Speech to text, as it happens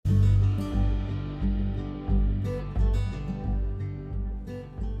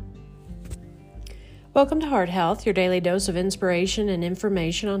Welcome to Heart Health, your daily dose of inspiration and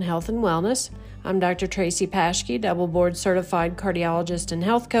information on health and wellness. I'm Dr. Tracy Paschke, double board certified cardiologist and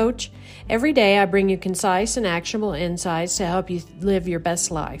health coach. Every day I bring you concise and actionable insights to help you live your best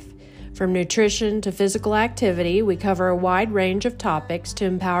life. From nutrition to physical activity, we cover a wide range of topics to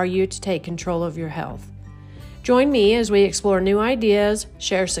empower you to take control of your health. Join me as we explore new ideas,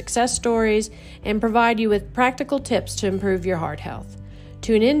 share success stories, and provide you with practical tips to improve your heart health.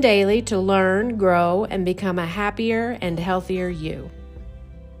 Tune in daily to learn, grow, and become a happier and healthier you.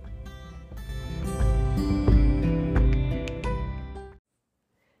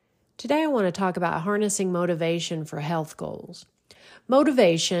 Today I want to talk about harnessing motivation for health goals.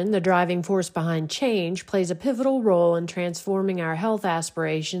 Motivation, the driving force behind change, plays a pivotal role in transforming our health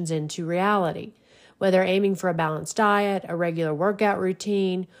aspirations into reality. Whether aiming for a balanced diet, a regular workout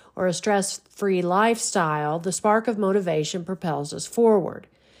routine, or a stress-free lifestyle, the spark of motivation propels us forward.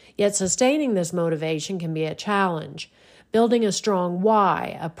 Yet sustaining this motivation can be a challenge. Building a strong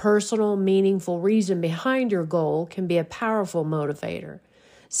why, a personal, meaningful reason behind your goal, can be a powerful motivator.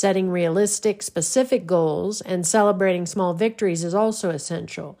 Setting realistic, specific goals and celebrating small victories is also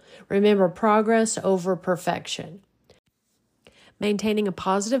essential. Remember, progress over perfection. Maintaining a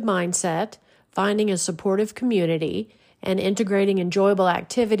positive mindset, finding a supportive community, and integrating enjoyable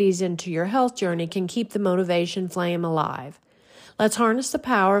activities into your health journey can keep the motivation flame alive. Let's harness the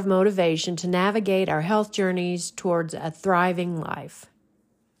power of motivation to navigate our health journeys towards a thriving life.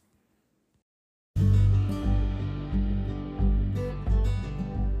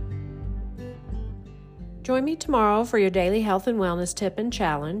 Join me tomorrow for your daily health and wellness tip and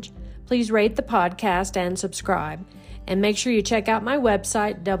challenge. Please rate the podcast and subscribe. And make sure you check out my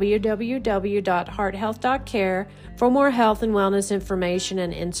website, www.hearthealth.care, for more health and wellness information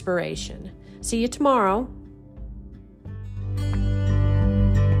and inspiration. See you tomorrow.